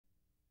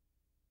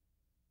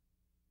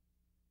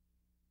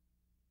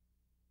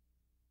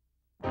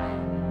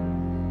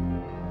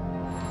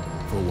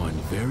for one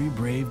very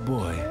brave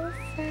boy.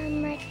 2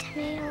 more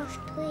tomatoes,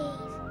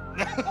 please.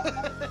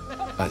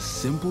 A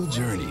simple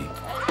journey.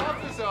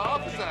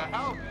 Officer,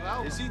 help.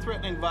 Is he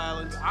threatening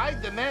violence? I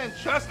demand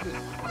justice.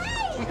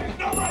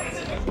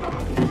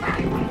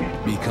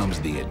 Becomes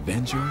the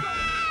adventure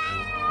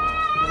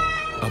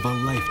of a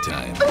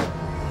lifetime.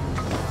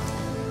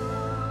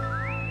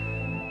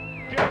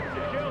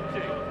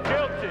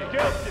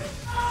 Guilty.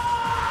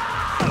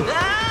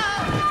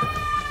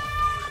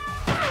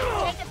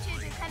 Jacob,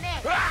 children, come in.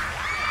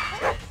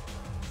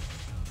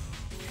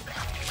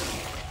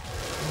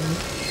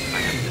 I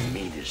am the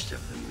meanest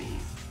of the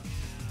mean.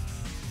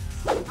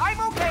 I'm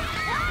okay.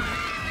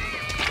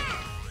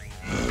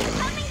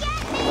 Come and get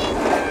me!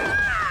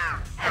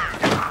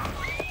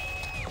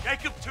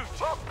 Jacob Toot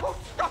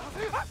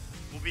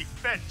will be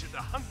fed to the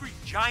hungry,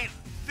 giant,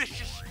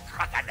 vicious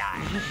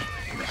crocodile.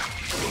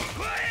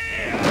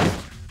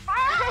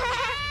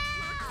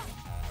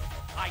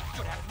 I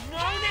should have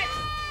known it!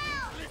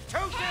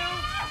 Tutu!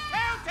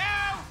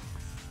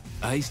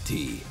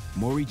 Ice-T,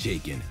 Maury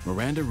Chaykin,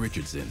 Miranda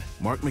Richardson,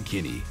 Mark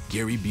McKinney,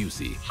 Gary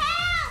Busey.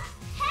 Help!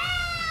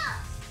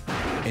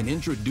 Help! And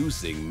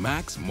introducing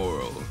Max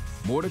Morrow,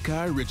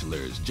 Mordecai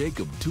Richler's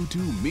Jacob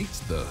Tutu meets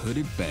the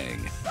hooded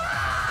Fang.